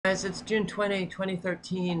Guys, it's June 20,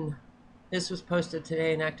 2013. This was posted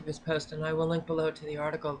today in Activist Post, and I will link below to the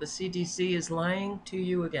article. The CDC is lying to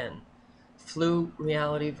you again. Flu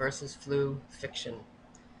reality versus flu fiction.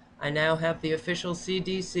 I now have the official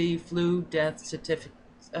CDC flu death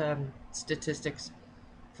statistics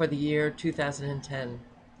for the year 2010.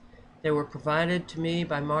 They were provided to me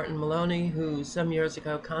by Martin Maloney, who some years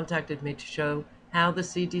ago contacted me to show how the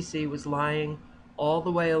CDC was lying all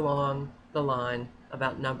the way along the line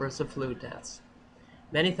about numbers of flu deaths.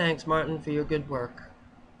 Many thanks, Martin, for your good work.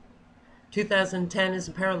 2010 is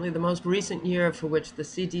apparently the most recent year for which the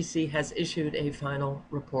CDC has issued a final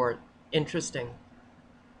report. Interesting.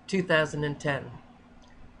 2010.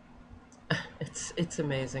 It's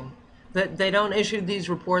amazing. They don't issue these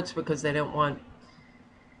reports because they don't want...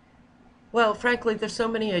 Well, frankly, there's so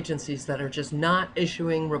many agencies that are just not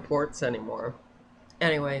issuing reports anymore.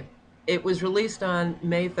 Anyway, it was released on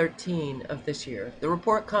May 13 of this year. The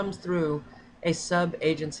report comes through a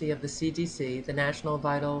sub-agency of the CDC, the National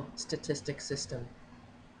Vital Statistics System.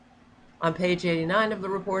 On page 89 of the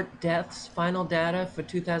report, deaths, final data for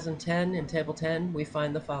 2010, in Table 10, we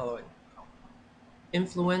find the following.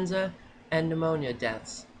 Influenza and pneumonia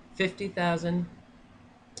deaths,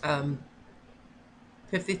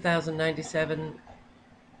 50,097.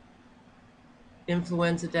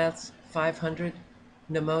 Influenza deaths, 500.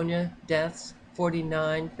 Pneumonia deaths,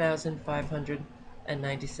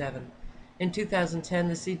 49,597. In 2010,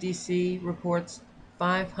 the CDC reports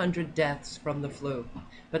 500 deaths from the flu,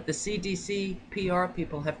 but the CDC PR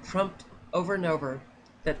people have trumped over and over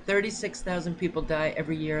that 36,000 people die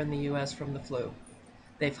every year in the US from the flu.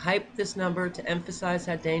 They've hyped this number to emphasize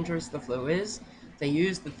how dangerous the flu is. They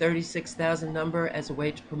use the 36,000 number as a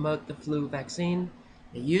way to promote the flu vaccine.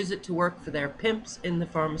 They use it to work for their pimps in the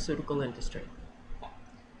pharmaceutical industry.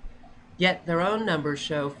 Yet their own numbers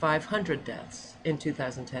show 500 deaths in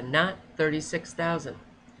 2010, not 36,000.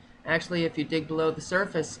 Actually, if you dig below the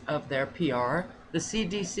surface of their PR, the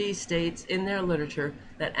CDC states in their literature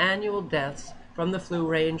that annual deaths from the flu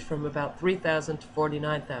range from about 3,000 to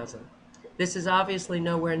 49,000. This is obviously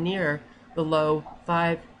nowhere near the low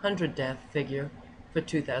 500 death figure for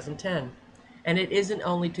 2010. And it isn't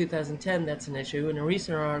only 2010 that's an issue. In a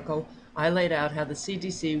recent article, I laid out how the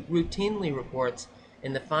CDC routinely reports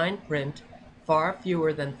in the fine print far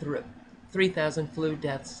fewer than 3,000 flu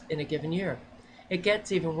deaths in a given year. It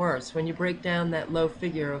gets even worse. When you break down that low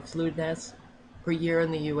figure of flu deaths per year in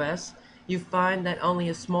the US, you find that only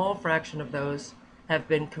a small fraction of those have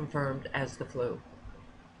been confirmed as the flu.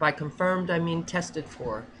 By confirmed, I mean tested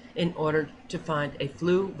for, in order to find a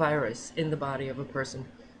flu virus in the body of a person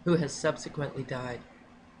who has subsequently died.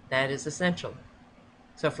 That is essential.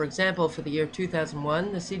 So, for example, for the year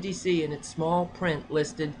 2001, the CDC in its small print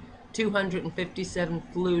listed 257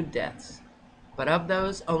 flu deaths, but of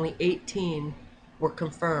those, only 18 were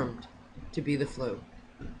confirmed to be the flu.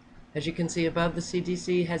 As you can see above, the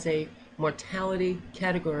CDC has a mortality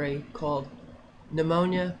category called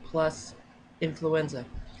pneumonia plus influenza.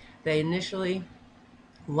 They initially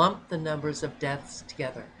lump the numbers of deaths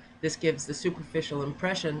together. This gives the superficial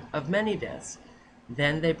impression of many deaths.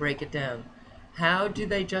 Then they break it down. How do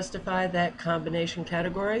they justify that combination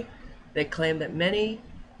category? They claim that many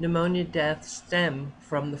pneumonia deaths stem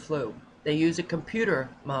from the flu. They use a computer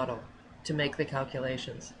model to make the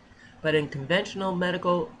calculations. But in conventional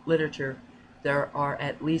medical literature, there are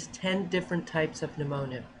at least 10 different types of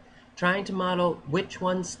pneumonia. Trying to model which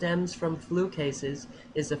one stems from flu cases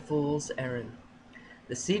is a fool's errand.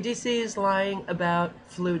 The CDC is lying about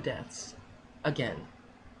flu deaths again.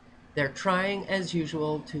 They're trying, as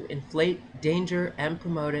usual, to inflate danger and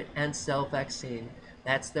promote it and sell vaccine.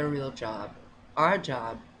 That's their real job. Our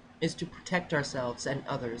job is to protect ourselves and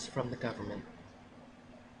others from the government.